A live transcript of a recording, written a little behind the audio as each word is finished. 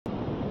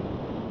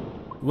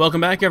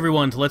Welcome back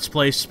everyone to Let's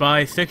Play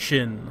Spy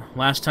Fiction.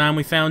 Last time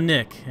we found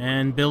Nick,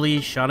 and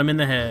Billy shot him in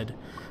the head.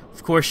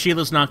 Of course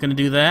Sheila's not going to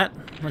do that.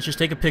 Let's just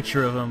take a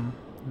picture of him.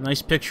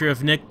 Nice picture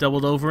of Nick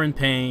doubled over in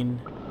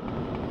pain.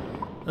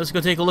 Let's go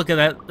take a look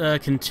at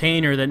that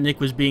container that Nick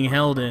was being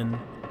held in.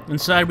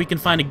 Inside we can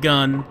find a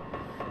gun.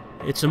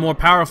 It's a more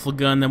powerful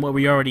gun than what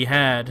we already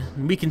had.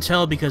 And we can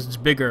tell because it's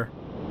bigger.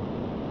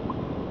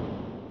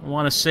 I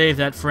want to save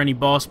that for any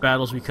boss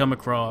battles we come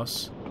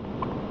across.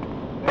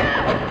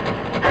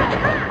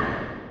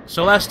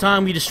 So last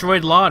time we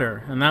destroyed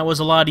Lauder, and that was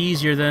a lot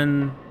easier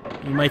than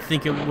you might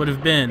think it would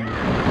have been.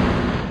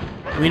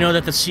 We know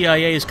that the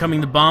CIA is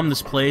coming to bomb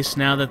this place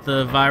now that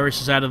the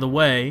virus is out of the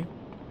way.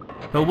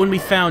 But when we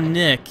found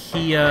Nick,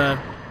 he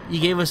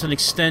gave us an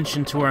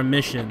extension to our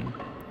mission.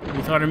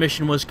 We thought our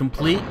mission was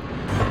complete,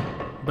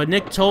 but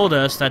Nick told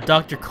us that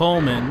Dr.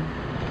 Coleman,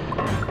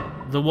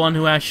 the one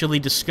who actually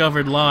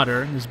discovered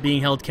Lauder, is being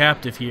held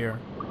captive here.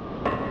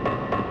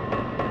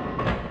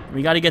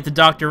 We gotta get the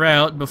doctor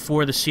out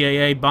before the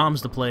CIA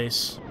bombs the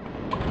place.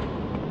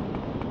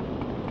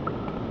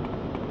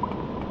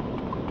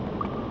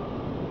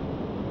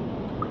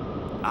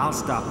 I'll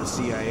stop the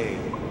CIA.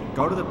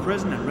 Go to the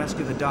prison and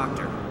rescue the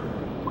doctor.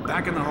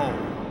 Back in the hole.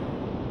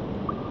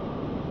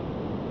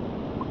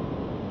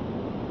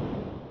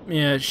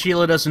 Yeah,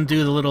 Sheila doesn't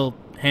do the little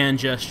hand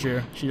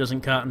gesture. She doesn't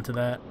cotton to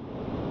that.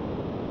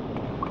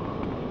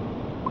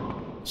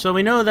 So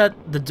we know that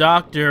the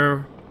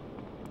doctor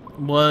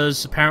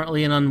was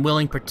apparently an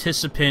unwilling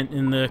participant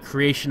in the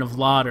creation of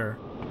Lauder.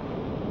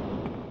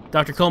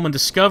 Dr. Coleman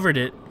discovered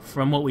it,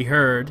 from what we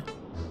heard,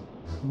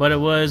 but it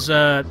was,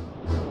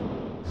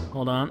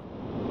 hold on.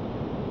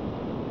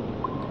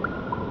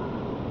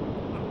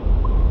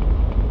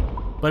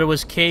 But it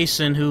was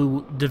Kaysen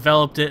who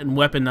developed it and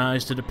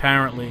weaponized it,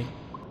 apparently.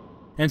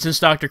 And since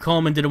Dr.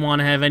 Coleman didn't want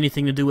to have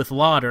anything to do with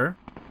Lauder,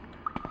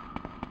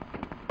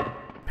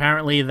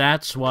 apparently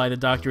that's why the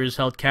doctor is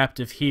held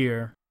captive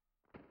here.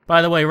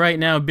 By the way, right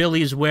now,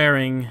 Billy's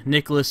wearing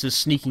Nicholas's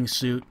sneaking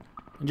suit.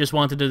 I just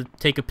wanted to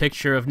take a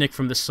picture of Nick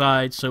from the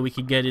side so we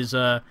could get his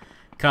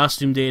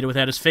costume data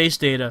without his face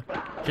data,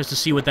 just to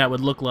see what that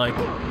would look like.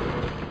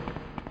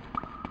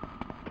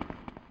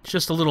 It's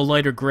just a little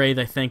lighter gray,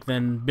 I think,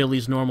 than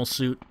Billy's normal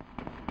suit.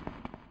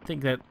 I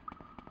think that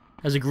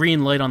has a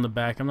green light on the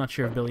back. I'm not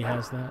sure if Billy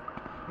has that.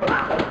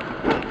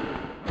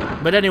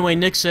 But anyway,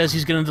 Nick says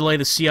he's going to delay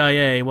the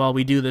CIA while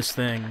we do this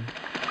thing.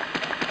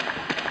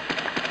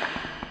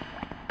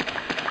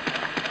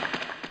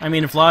 I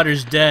mean, if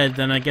Lauder's dead,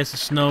 then I guess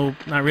it's not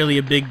really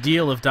a big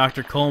deal if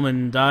Dr.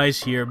 Coleman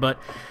dies here, but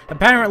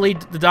apparently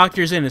the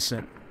doctor's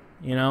innocent,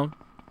 you know?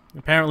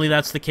 Apparently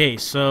that's the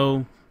case,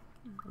 so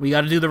we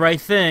gotta do the right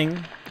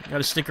thing,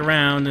 gotta stick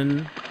around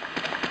and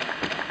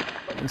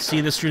see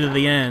this through to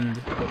the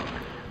end.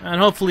 And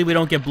hopefully we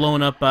don't get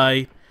blown up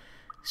by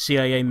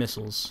CIA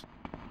missiles.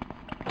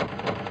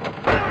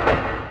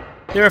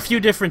 There are a few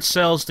different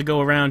cells to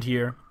go around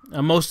here.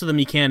 Most of them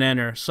you can't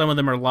enter. Some of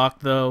them are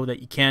locked, though,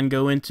 that you can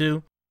go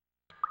into.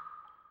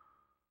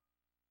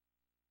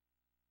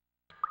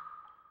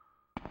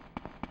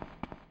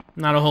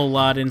 Not a whole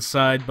lot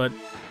inside, but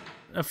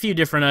a few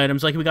different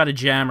items. Like, we got a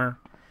jammer.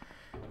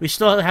 We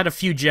still had a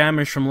few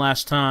jammers from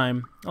last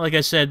time. Like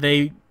I said,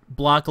 they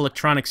block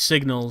electronic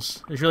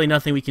signals. There's really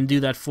nothing we can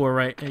use that for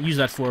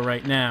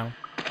right now.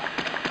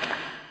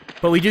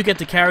 But we do get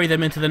to carry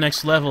them into the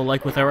next level,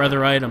 like with our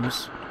other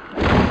items.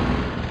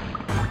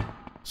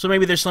 So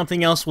maybe there's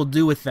something else we'll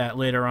do with that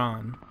later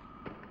on.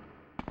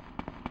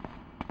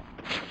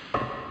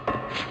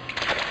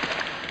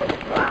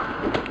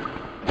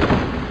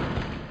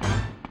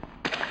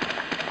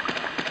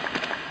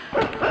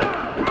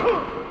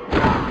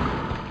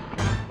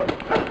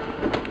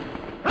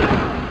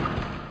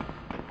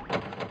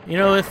 You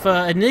know, if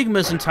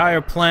Enigma's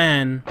entire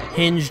plan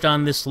hinged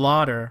on this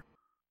Lauder,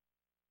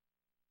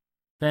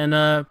 then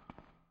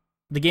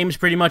the game's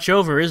pretty much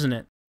over, isn't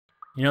it?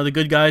 You know, the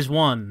good guys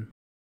won.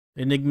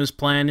 Enigma's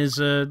plan is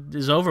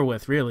over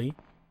with, really.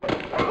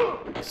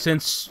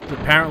 Since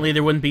apparently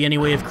there wouldn't be any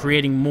way of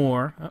creating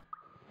more.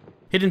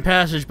 Hidden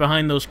passage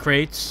behind those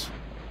crates.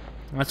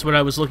 That's what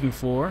I was looking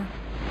for.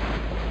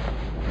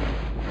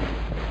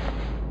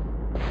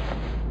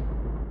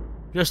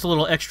 Just a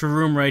little extra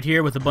room right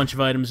here with a bunch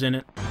of items in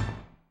it.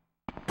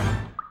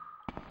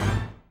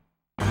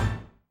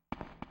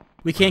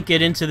 We can't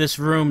get into this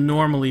room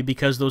normally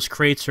because those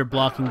crates are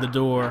blocking the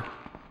door.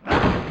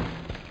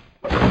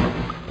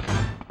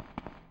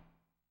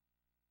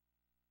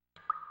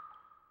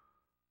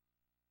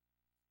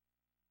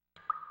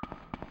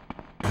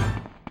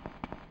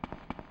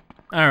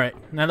 Alright,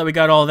 now that we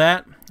got all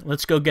that,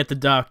 let's go get the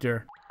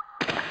doctor.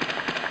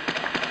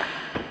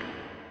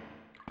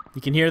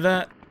 You can hear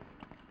that?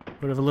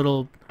 Bit of a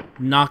little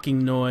knocking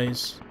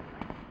noise.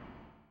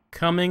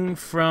 Coming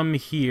from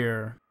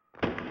here.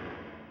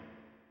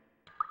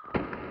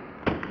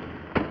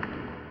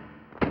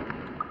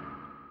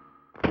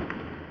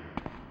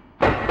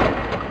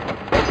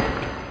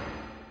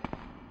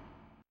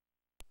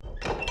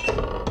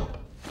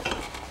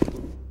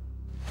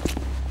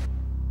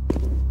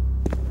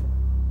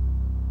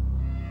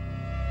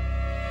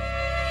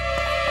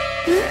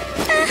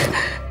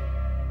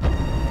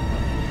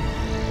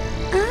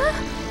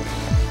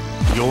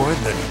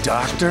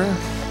 Doctor?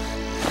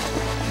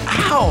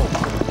 Ow!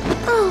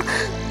 Oh,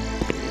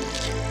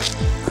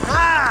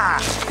 Ah!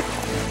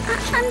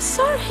 I'm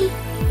sorry.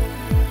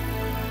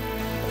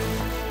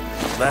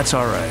 That's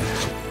all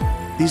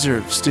right. These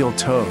are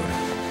steel-toed.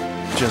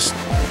 Just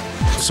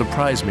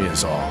surprise me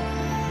is all.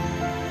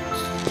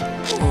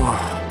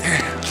 Oh,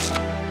 damn.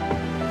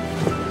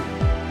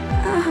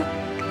 Oh,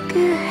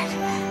 good.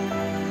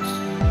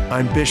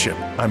 I'm Bishop.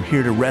 I'm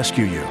here to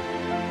rescue you.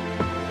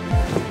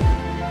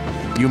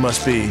 You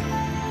must be...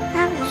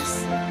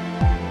 Alice.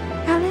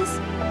 Alice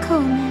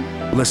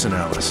Coleman. Listen,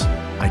 Alice.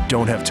 I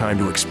don't have time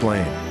to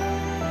explain.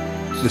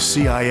 The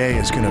CIA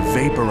is gonna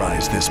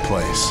vaporize this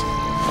place.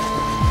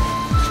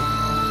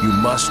 You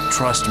must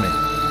trust me,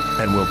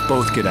 and we'll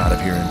both get out of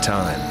here in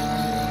time.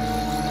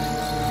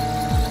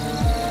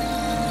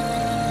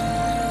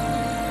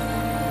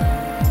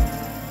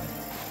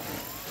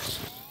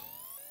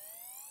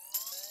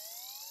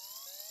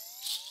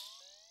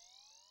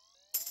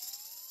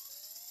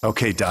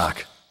 Okay,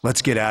 Doc.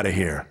 Let's get out of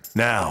here.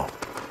 Now.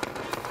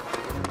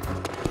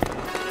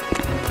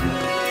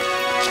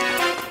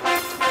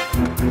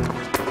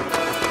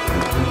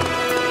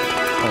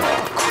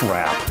 Oh,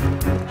 crap.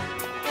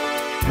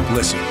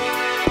 Listen,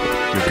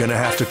 you're gonna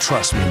have to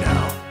trust me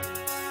now.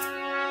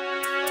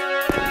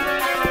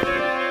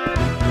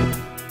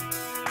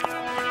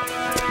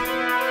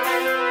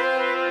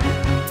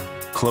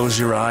 Close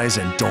your eyes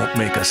and don't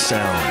make a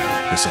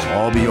sound. This'll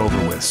all be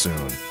over with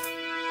soon.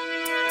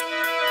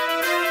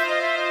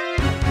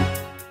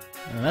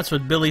 And that's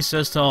what Billy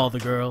says to all the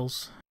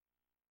girls.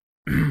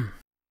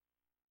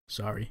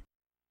 Sorry.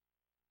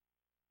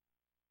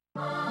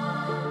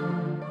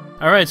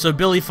 Alright, so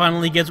Billy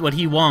finally gets what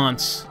he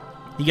wants.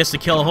 He gets to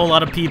kill a whole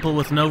lot of people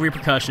with no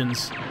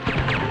repercussions.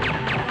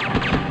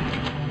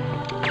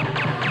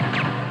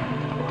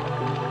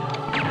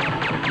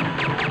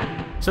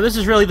 So this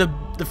is really the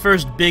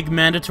first big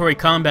mandatory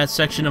combat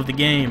section of the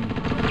game.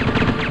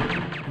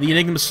 The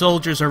Enigma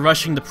soldiers are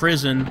rushing the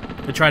prison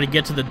to try to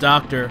get to the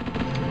doctor.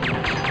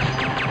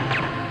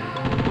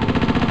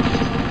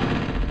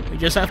 We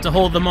just have to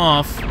hold them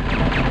off.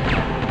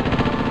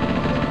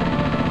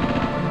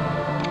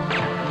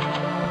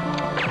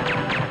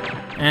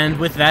 And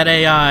with that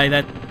AI,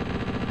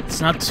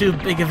 it's not too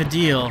big of a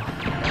deal.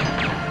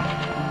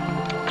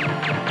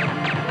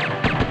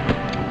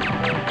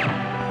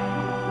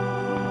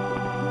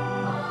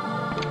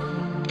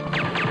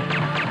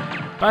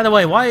 By the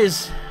way, why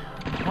is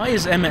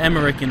Emma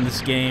Emmerich in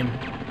this game?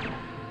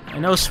 I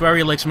know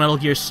Swery likes Metal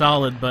Gear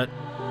Solid, but...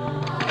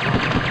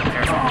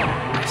 Careful,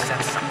 I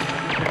sense something.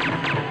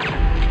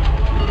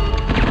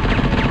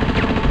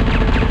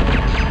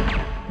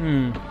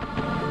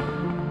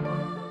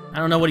 I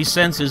don't know what he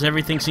senses.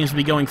 Everything seems to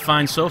be going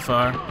fine so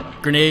far.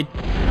 Grenade.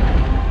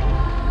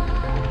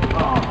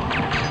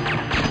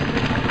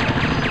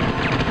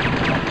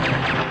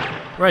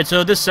 Right,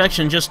 so this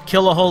section, just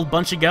kill a whole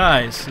bunch of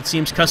guys. It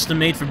seems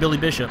custom-made for Billy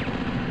Bishop.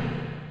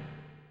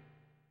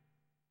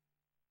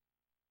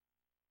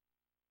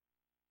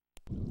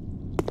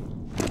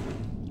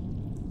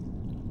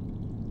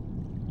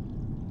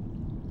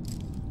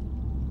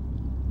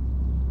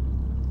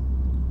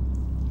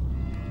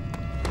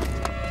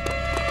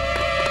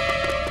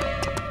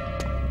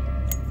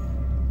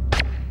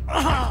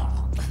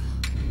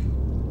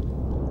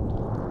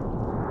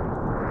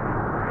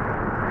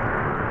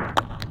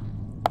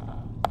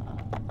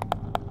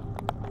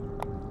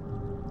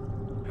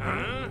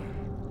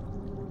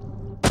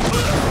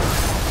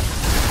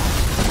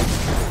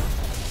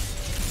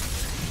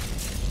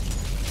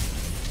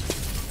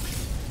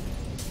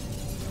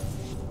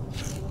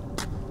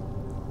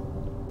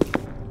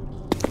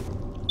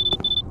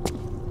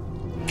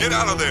 Get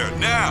out of there,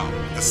 now!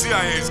 The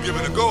CIA's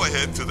giving a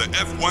go-ahead to the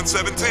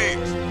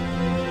F-117s.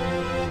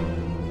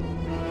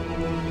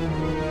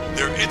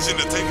 They're itching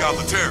to take out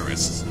the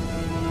terrorists.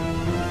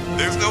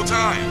 There's no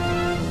time.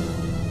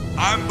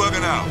 I'm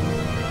bugging out.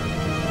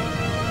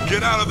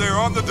 Get out of there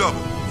on the double.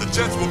 The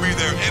jets will be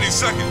there any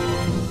second.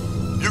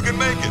 You can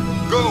make it.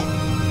 Go!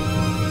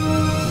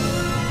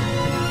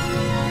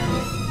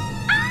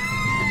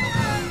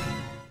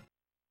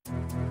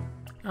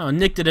 Oh,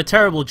 Nick did a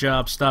terrible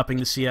job stopping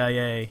the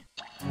CIA.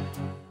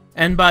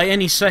 And by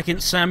any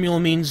second,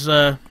 Samuel means,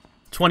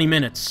 20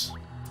 minutes.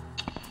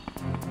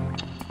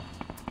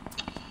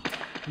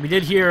 We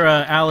did hear,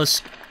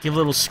 Alice give a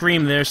little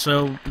scream there,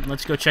 so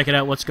let's go check it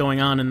out what's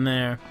going on in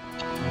there.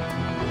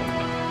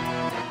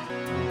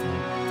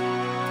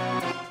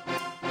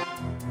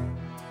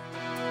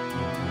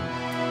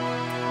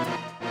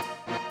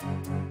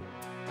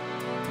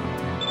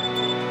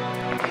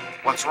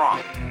 What's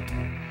wrong?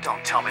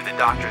 Don't tell me the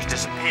doctor's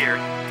disappeared.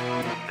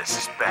 This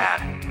is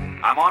bad.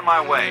 I'm on my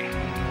way.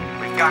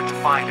 We've got to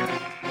find her.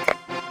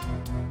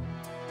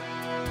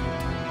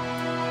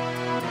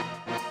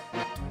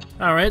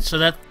 Alright, so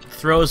that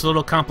throws a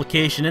little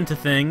complication into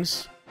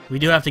things. We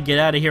do have to get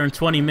out of here in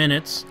 20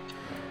 minutes,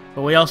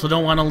 but we also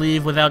don't want to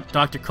leave without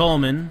Dr.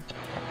 Coleman.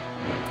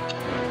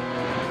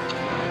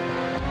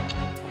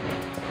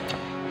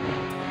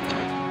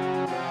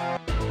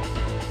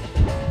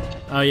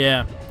 Oh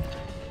yeah.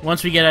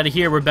 Once we get out of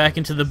here, we're back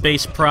into the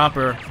base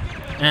proper.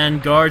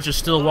 And guards are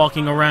still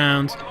walking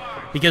around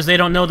because they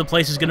don't know the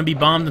place is going to be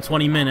bombed in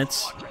 20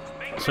 minutes.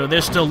 So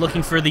they're still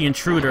looking for the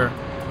intruder.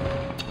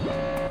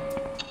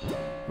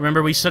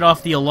 Remember, we set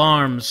off the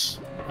alarms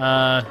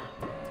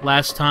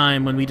last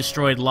time when we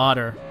destroyed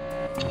Lauder.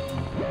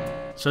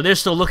 So they're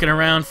still looking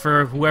around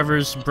for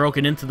whoever's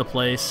broken into the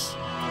place.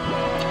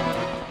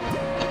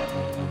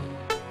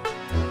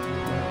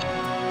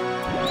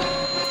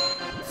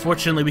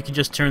 Fortunately, we can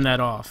just turn that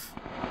off.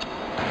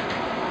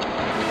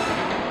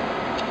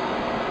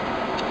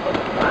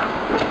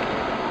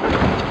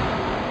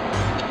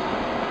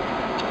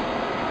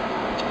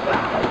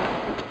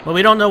 Well,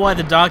 we don't know why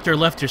the doctor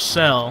left her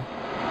cell.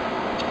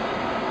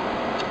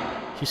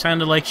 She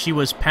sounded like she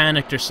was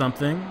panicked or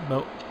something,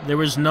 but there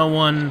was no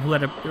one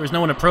there was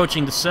no one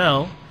approaching the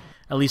cell,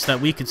 at least that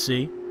we could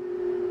see.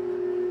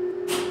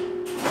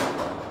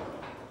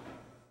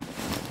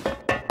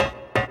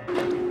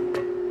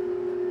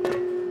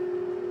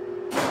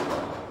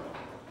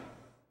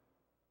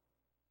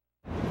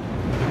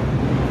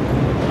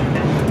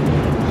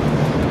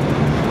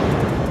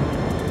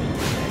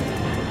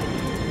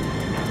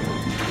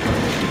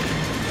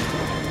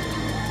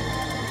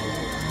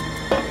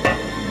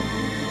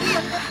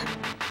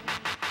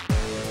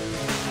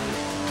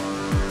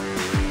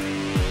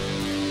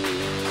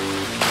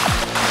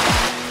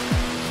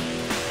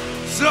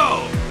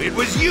 So, it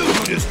was you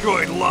who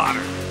destroyed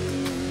Lauder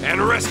and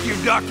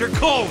rescued Dr.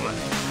 Coleman.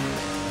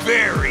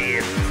 Very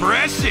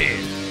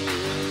impressive.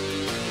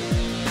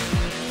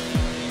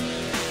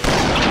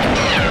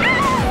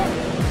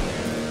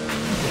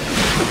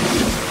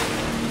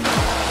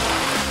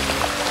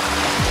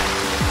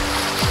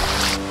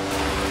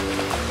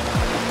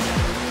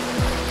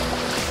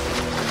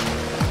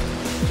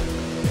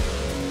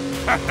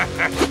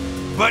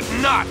 But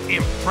not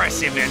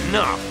impressive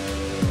enough.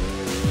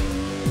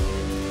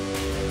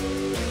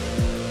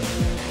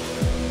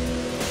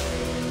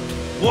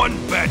 One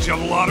batch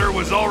of Lauder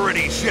was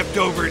already shipped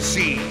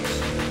overseas.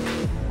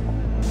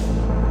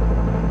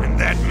 And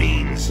that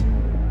means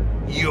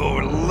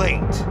you're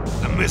late.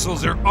 The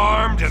missiles are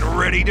armed and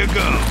ready to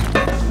go.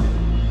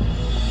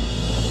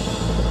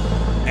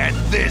 At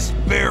this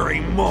very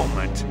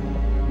moment,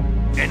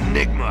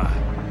 Enigma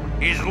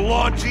is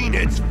launching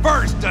its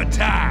first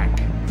attack.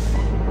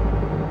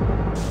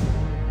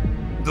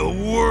 The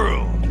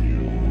world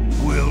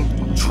will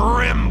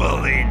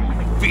tremble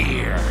in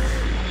fear.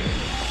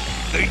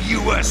 The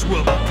U.S.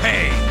 will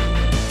pay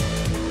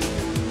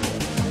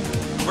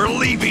for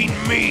leaving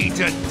me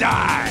to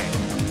die.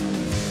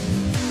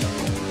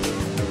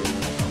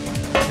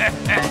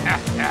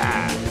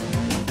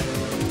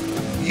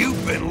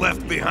 You've been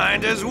left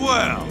behind as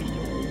well.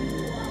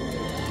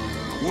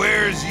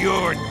 Where's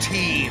your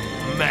team,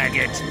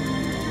 maggot?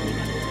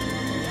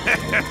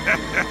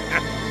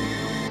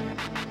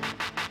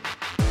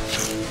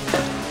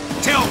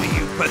 Tell me,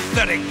 you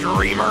pathetic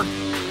dreamer.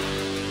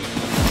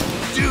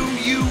 Do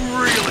you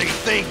really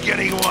think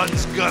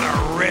anyone's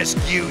gonna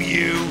rescue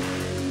you?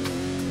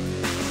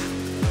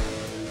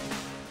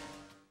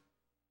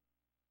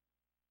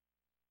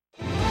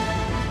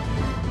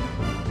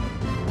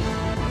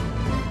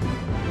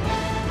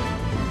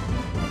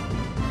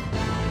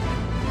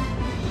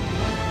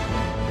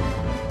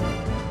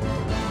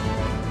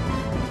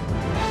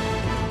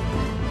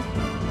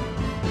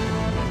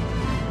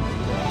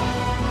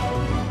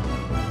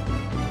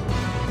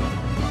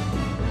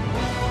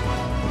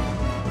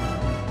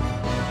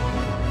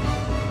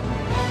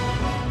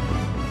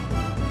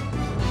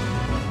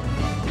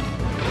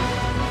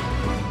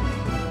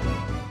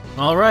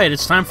 Alright,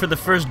 it's time for the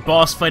first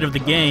boss fight of the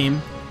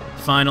game,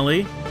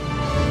 finally.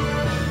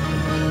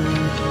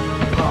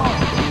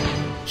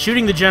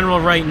 Shooting the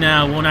general right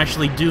now won't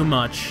actually do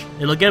much.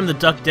 It'll get him to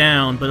duck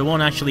down, but it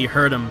won't actually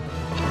hurt him.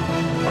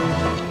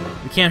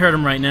 We can't hurt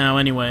him right now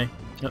anyway.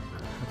 Yep.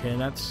 Okay,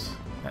 that's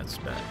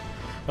bad.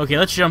 Okay,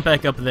 let's jump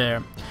back up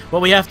there.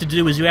 What we have to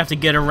do is we have to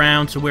get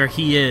around to where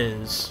he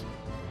is.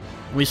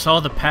 We saw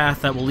the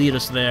path that will lead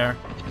us there.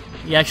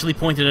 He actually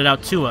pointed it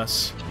out to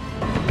us.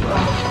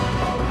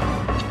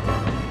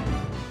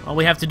 All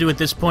we have to do at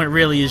this point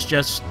really is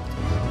just...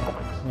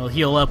 well,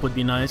 heal up would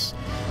be nice.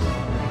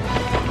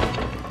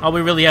 All we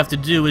really have to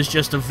do is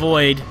just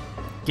avoid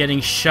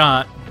getting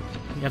shot.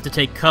 We have to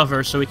take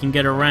cover so we can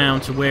get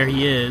around to where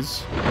he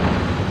is.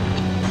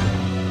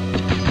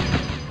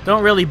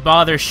 Don't really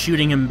bother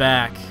shooting him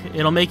back.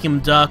 It'll make him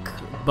duck,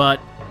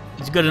 but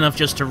it's good enough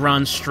just to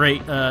run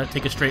straight,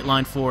 take a straight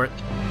line for it.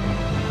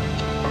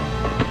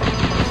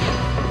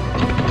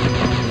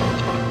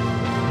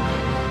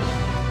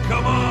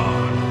 Come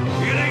on!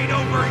 It ain't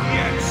over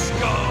yet,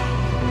 scum!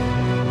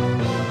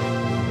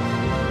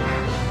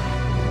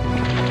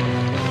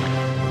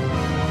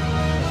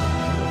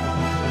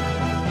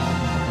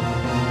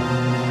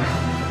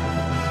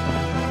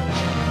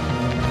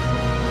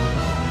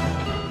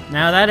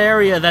 Now that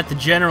area that the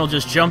general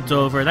just jumped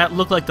over, that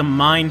looked like the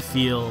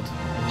minefield.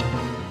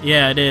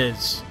 Yeah, it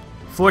is.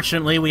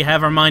 Fortunately, we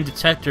have our mine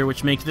detector,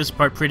 which makes this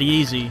part pretty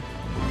easy.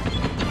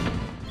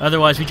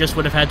 Otherwise, we just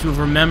would have had to have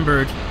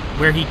remembered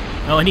where he...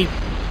 Oh, and he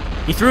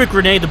threw a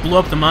grenade to blow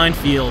up the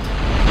minefield.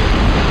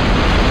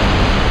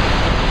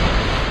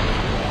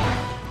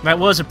 That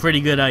was a pretty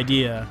good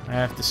idea, I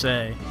have to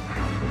say.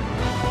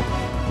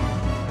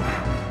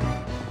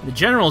 The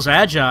General's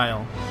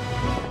agile.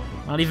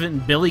 Not even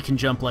Billy can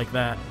jump like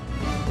that.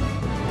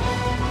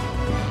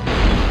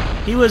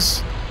 He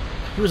was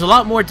a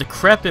lot more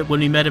decrepit when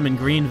we met him in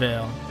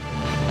Greenvale.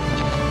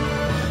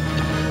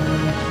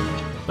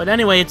 But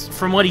anyway,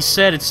 from what he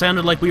said, it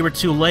sounded like we were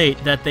too late,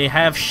 that they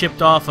have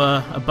shipped off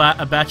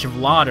a batch of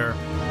lauder.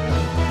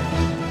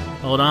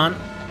 Hold on.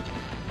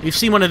 We've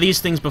seen one of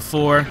these things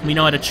before. We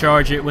know how to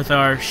charge it with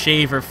our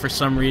shaver for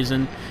some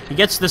reason. It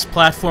gets this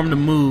platform to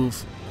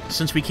move.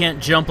 Since we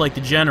can't jump like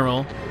the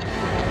General,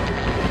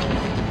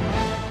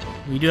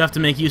 we do have to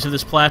make use of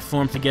this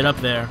platform to get up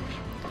there.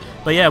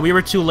 But yeah, we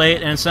were too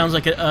late, and it sounds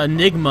like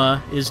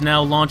Enigma is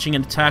now launching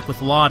an attack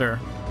with lauder.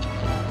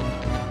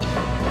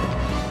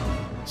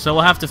 So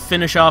we'll have to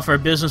finish off our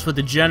business with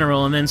the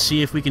General and then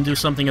see if we can do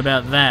something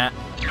about that.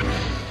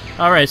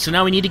 Alright, so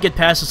now we need to get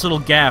past this little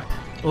gap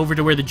over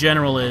to where the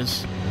General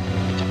is.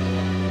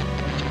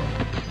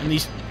 And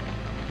these...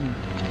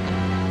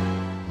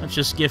 Let's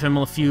just give him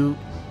a few...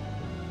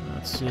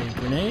 Let's see,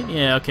 grenade?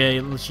 Yeah,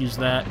 okay, let's use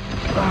that.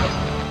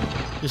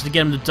 Just to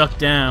get him to duck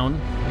down.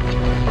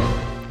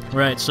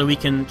 Right, so we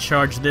can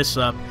charge this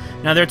up.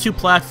 Now, there are two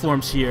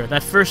platforms here.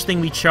 That first thing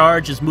we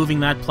charge is moving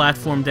that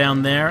platform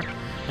down there,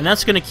 and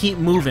that's going to keep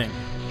moving.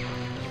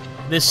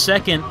 This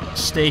second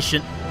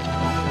station...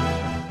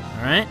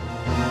 Alright.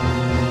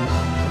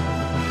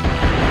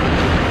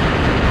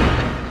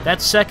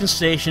 That second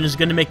station is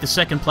going to make the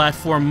second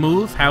platform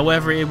move,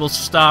 however, it will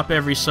stop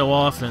every so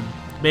often.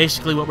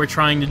 Basically, what we're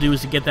trying to do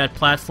is to get that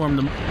platform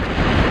to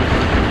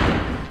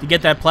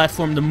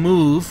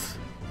move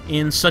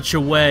in such a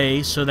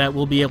way so that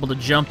we'll be able to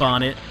jump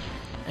on it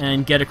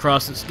and get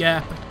across this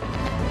gap.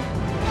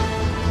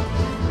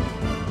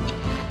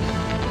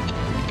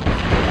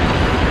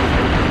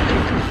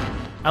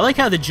 I like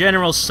how the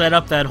General set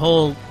up that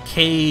whole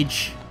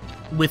cage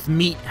with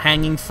meat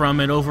hanging from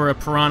it over a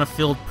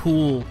piranha-filled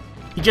pool.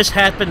 He just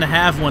happened to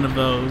have one of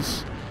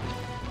those.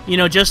 You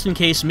know, just in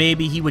case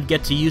maybe he would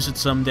get to use it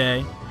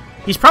someday.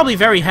 He's probably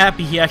very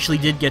happy he actually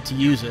did get to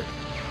use it.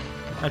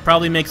 That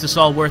probably makes this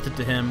all worth it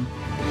to him.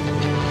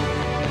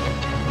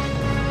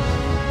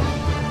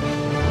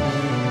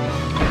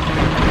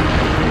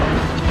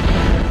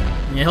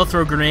 Yeah, he'll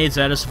throw grenades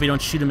at us if we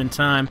don't shoot him in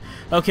time.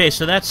 Okay,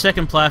 so that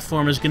second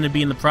platform is going to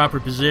be in the proper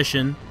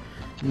position.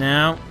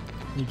 Now,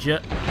 we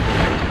just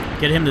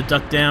get him to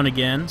duck down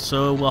again,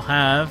 so we'll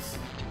have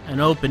an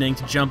opening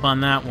to jump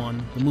on that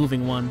one, the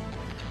moving one.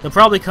 He'll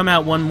probably come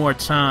out one more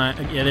time.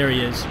 Yeah, there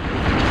he is.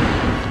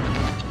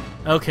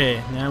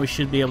 Okay, now we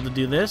should be able to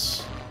do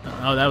this.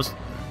 Oh, that was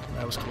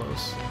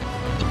close.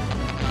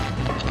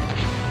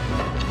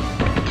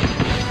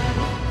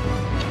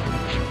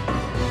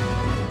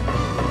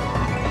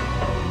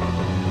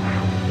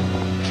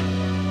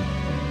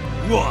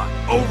 What?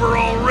 Over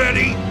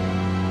already?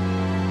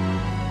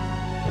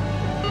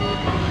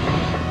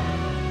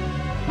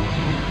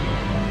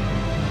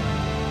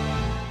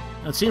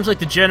 It seems like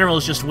the General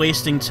is just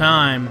wasting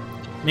time.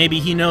 Maybe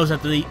he knows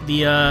that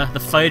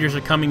the fighters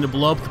are coming to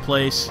blow up the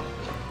place.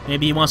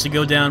 Maybe he wants to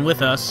go down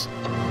with us.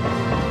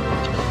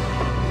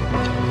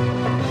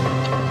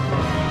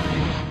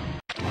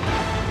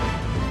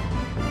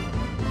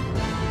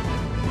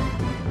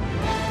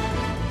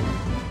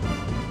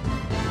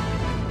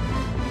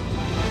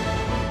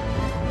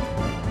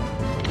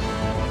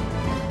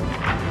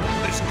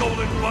 This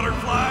golden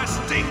butterfly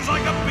stings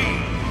like a bee.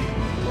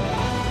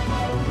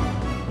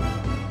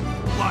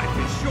 Life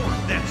is short,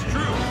 that's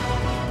true.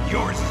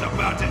 Yours is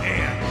about to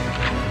end.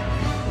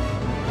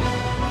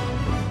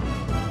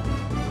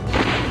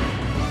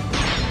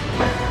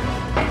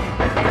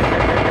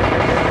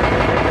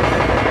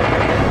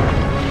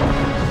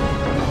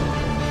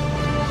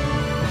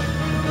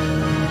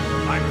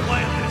 I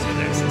planned this in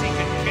that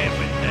stinking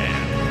camping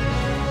den.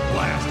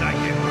 Last I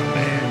get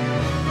revenge.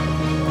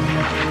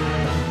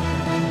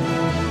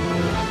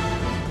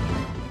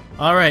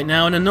 Alright,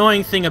 now an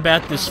annoying thing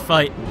about this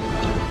fight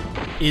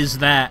is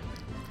that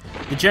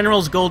the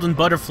General's golden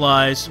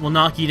butterflies will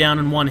knock you down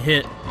in one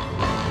hit.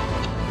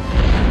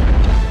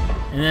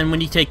 And then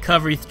when you take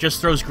cover, he just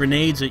throws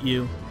grenades at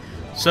you.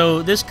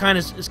 So this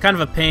is kind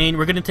of a pain.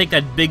 We're going to take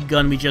that big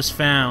gun we just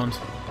found,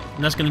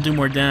 and that's going to do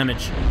more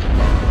damage.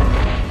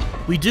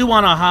 We do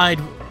want to hide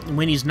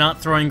when he's not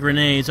throwing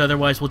grenades,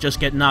 otherwise we'll just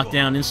get knocked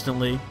down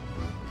instantly.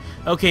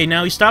 Okay,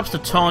 now he stops to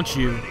taunt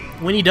you.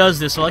 When he does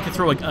this, I like to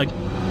throw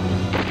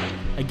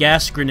a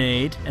gas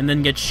grenade and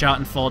then get shot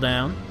and fall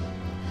down,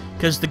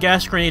 because the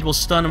gas grenade will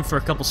stun him for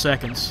a couple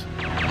seconds.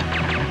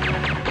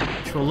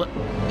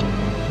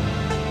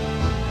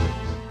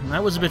 And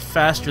that was a bit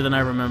faster than I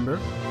remember.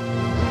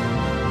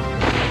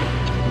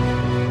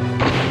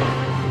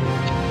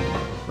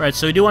 Right,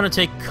 so we do want to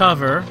take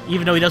cover,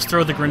 even though he does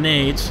throw the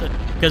grenades,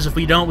 because if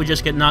we don't, we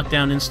just get knocked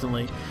down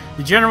instantly.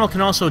 The General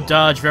can also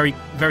dodge very,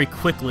 very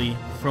quickly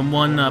from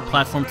one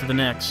platform to the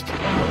next.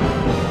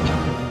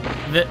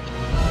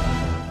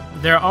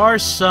 There are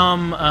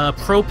some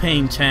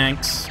propane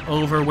tanks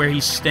over where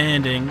he's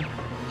standing,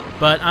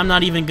 but I'm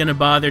not even gonna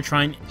bother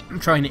trying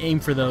to aim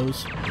for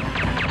those.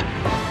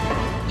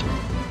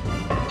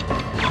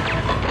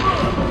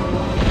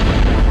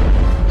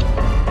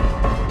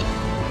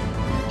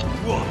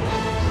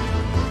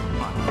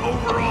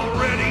 Over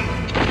already?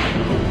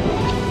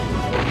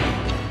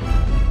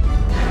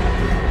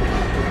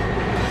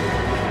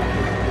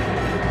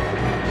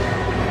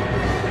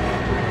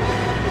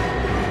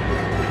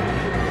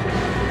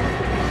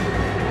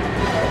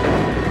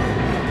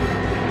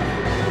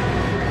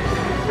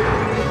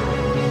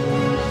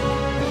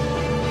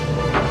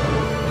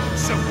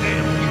 So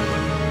damn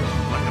human.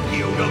 Like a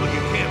POW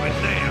camping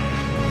now.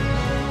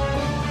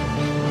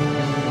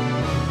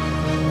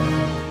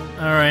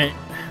 Alright,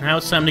 now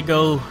it's time to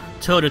go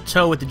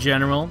toe-to-toe with the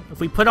General. If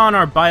we put on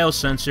our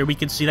biosensor, we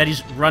can see that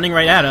he's running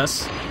right at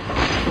us.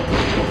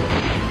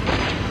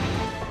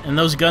 And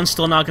those guns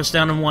still knock us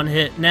down in one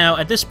hit. Now,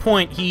 at this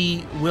point,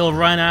 he will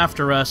run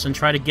after us and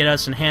try to get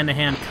us in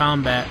hand-to-hand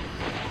combat,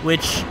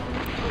 which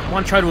I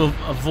want to try to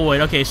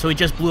avoid. Okay, so he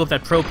just blew up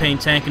that propane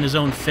tank in his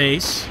own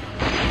face.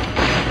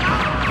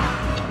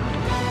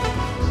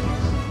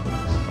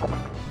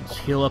 Let's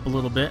heal up a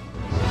little bit.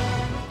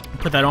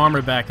 Put that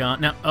armor back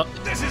on. Now,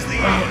 This is the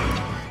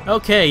end.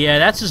 okay, yeah,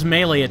 that's his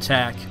melee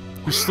attack.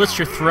 He slits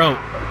your throat.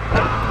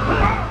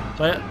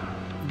 But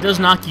it does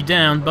knock you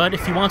down, but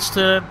if he wants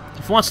to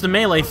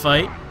melee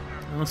fight,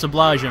 let's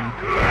oblige him.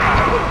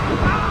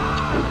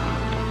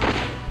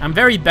 I'm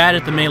very bad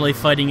at the melee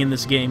fighting in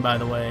this game, by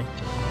the way.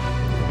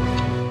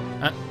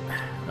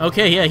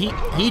 Okay, yeah,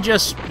 he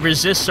just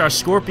resists our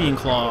Scorpion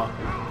Claw.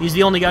 He's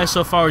the only guy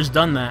so far who's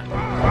done that.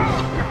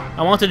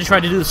 I wanted to try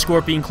to do the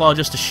Scorpion Claw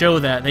just to show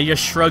that. He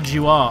just shrugs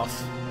you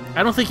off.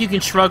 I don't think you can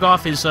shrug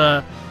off his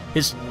This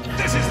is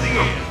the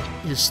end.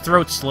 his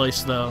throat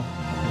slice, though.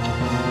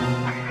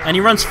 And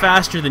he runs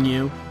faster than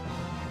you,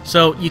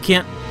 so you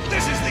can't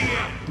This is the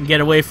end. get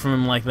away from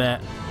him like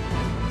that.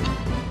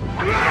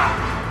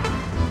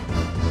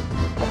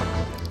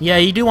 Yeah,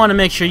 you do want to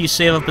make sure you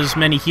save up as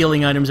many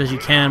healing items as you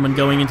can when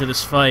going into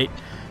this fight,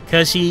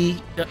 because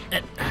he...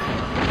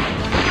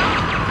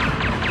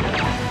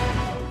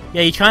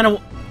 yeah, you kind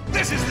of...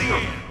 This is the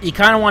end. You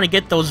kind of want to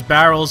get those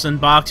barrels and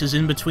boxes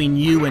in between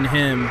you and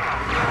him.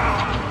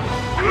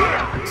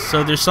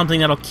 So there's something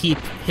that'll keep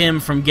him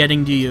from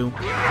getting to you.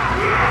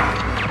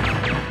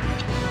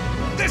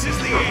 This is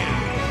the end.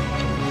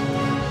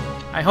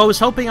 I was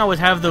hoping I would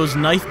have those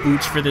knife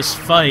boots for this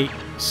fight,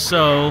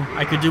 so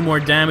I could do more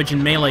damage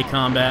in melee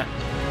combat.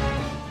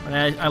 But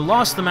I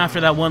lost them after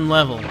that one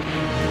level.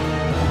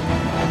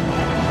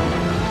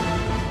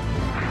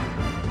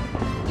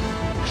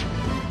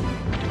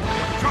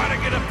 Try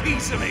to get a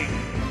piece of me.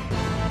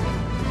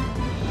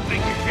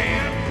 Think you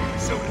can?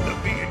 So did the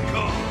being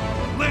called.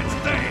 Let's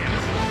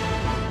dance.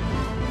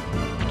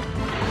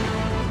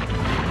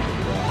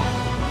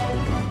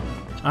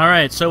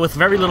 Alright, so with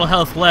very little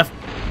health left,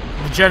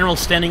 the General's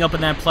standing up on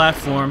that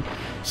platform.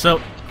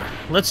 So,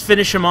 let's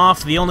finish him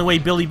off the only way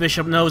Billy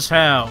Bishop knows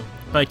how,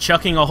 by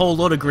chucking a whole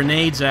load of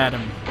grenades at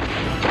him.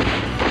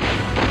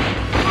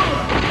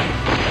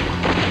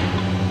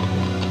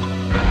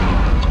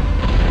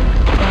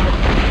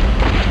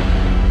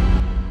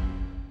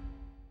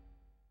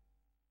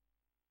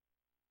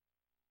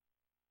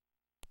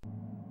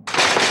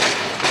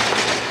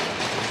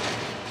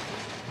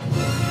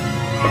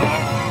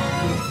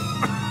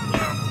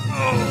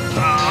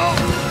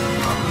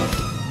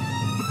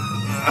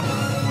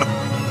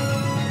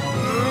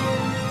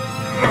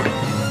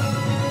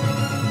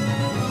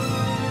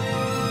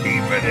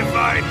 Even if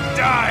I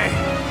die,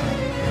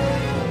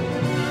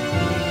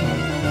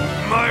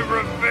 my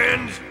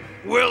revenge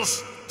will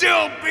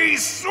still be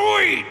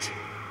sweet!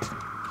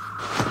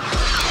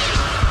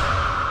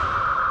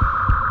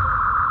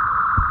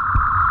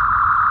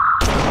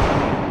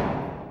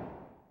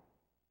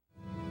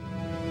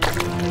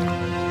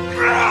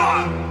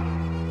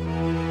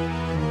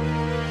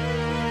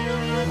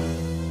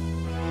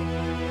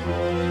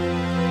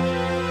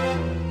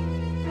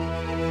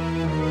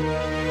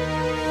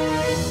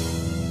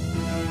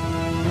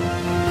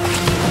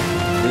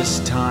 This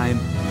time,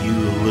 you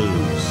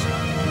lose,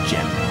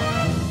 General.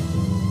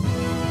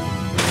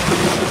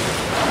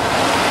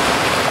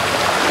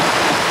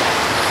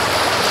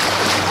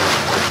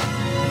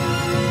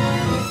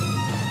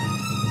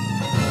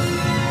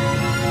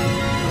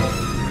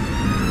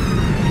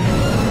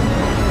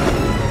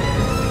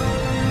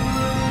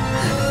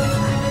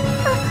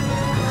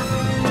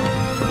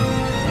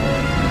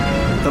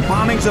 The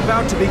bombing's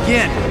about to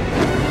begin.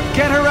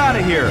 Get her out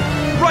of here,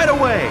 right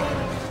away!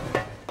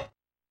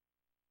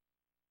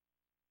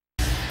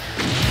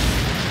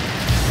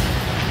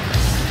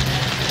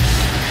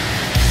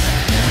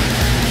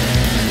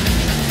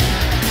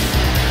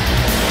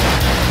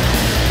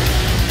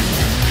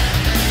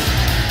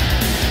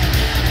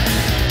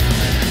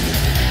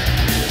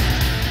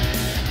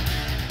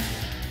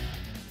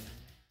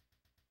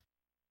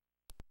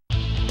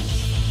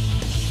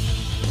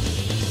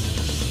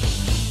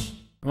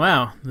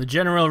 Wow, the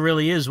General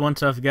really is one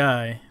tough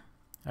guy.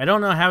 I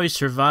don't know how he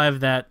survived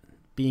that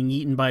being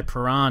eaten by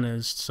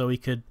piranhas so he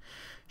could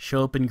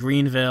show up in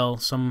Greenville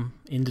some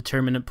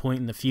indeterminate point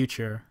in the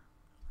future.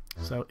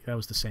 So that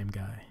was the same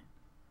guy.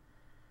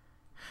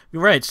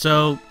 You're right,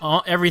 so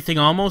everything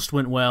almost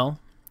went well.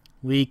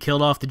 We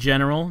killed off the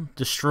General,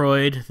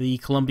 destroyed the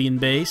Colombian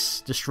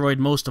base, destroyed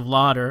most of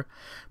Lauder,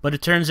 but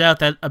it turns out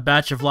that a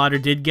batch of Lauder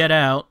did get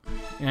out,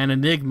 and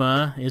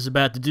Enigma is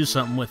about to do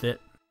something with it.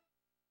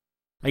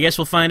 I guess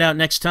we'll find out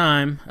next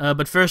time,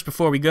 but first,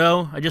 before we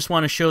go, I just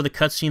want to show the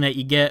cutscene that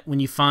you get when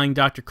you find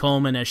Dr.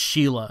 Coleman as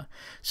Sheila.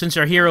 Since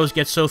our heroes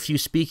get so few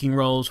speaking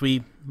roles,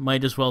 we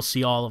might as well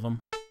see all of them.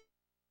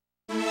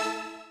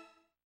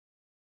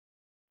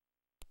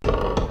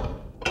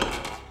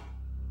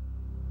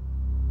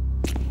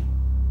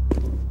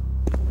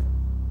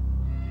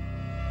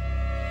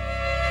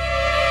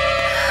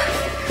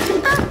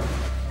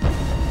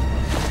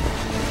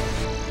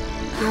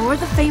 You're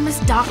the famous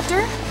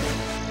doctor?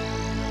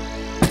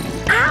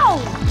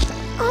 Ow!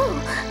 Oh,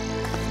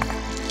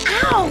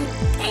 Ow!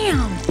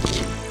 Damn!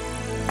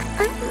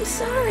 I'm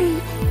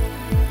sorry.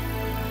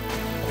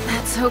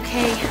 That's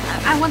okay.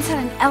 I once had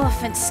an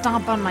elephant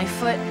stomp on my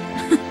foot.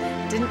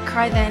 Didn't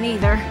cry then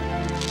either.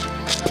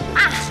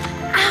 Ah!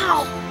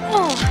 Ow!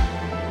 Oh!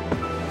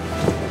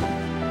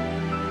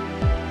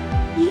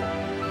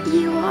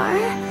 You are?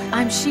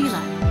 I'm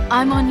Sheila.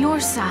 I'm on your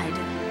side.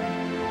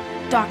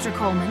 Dr.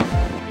 Coleman.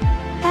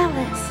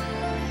 Alice.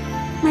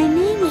 My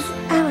name is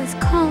Alice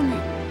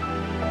Coleman.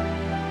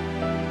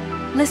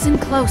 Listen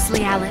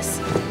closely, Alice.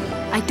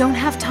 I don't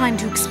have time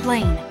to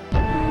explain.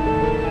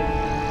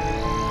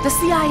 The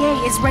CIA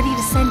is ready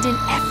to send in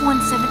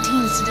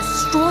F-117s to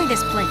destroy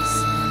this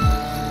place.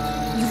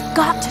 You've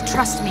got to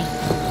trust me.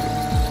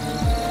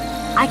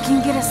 I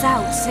can get us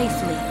out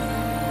safely.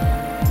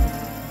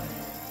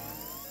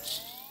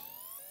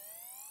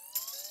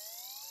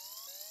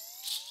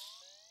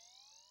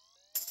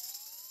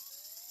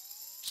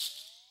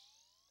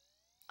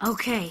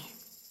 Okay.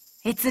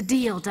 It's a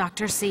deal,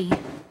 Dr. C.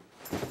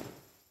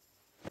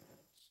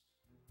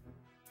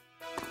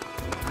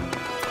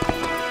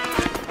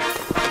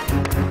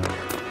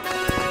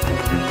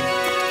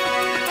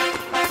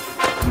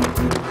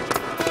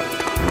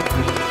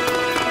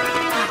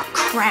 Oh,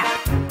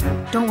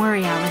 crap. Don't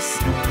worry, Alice.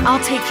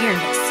 I'll take care of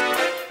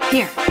this.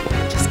 Here,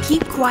 just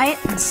keep quiet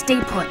and stay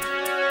put.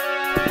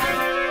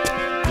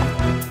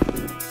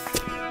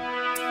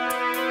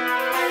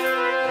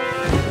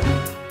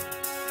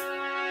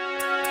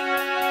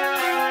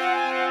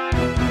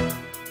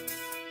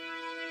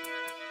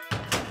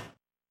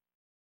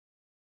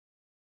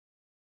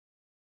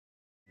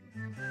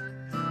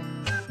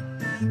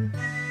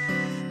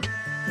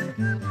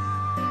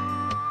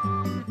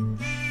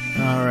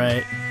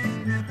 Alright.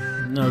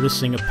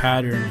 Noticing a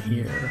pattern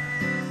here.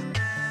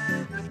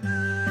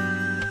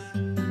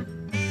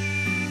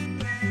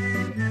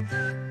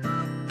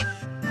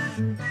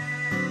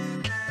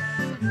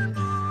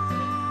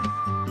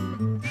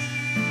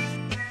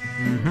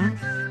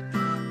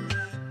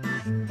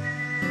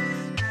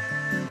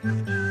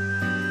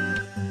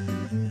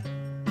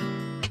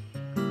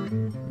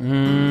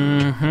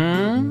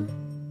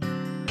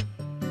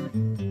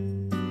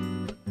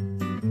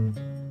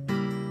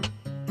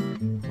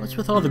 What's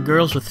with all the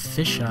girls with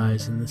fish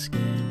eyes in this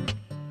game?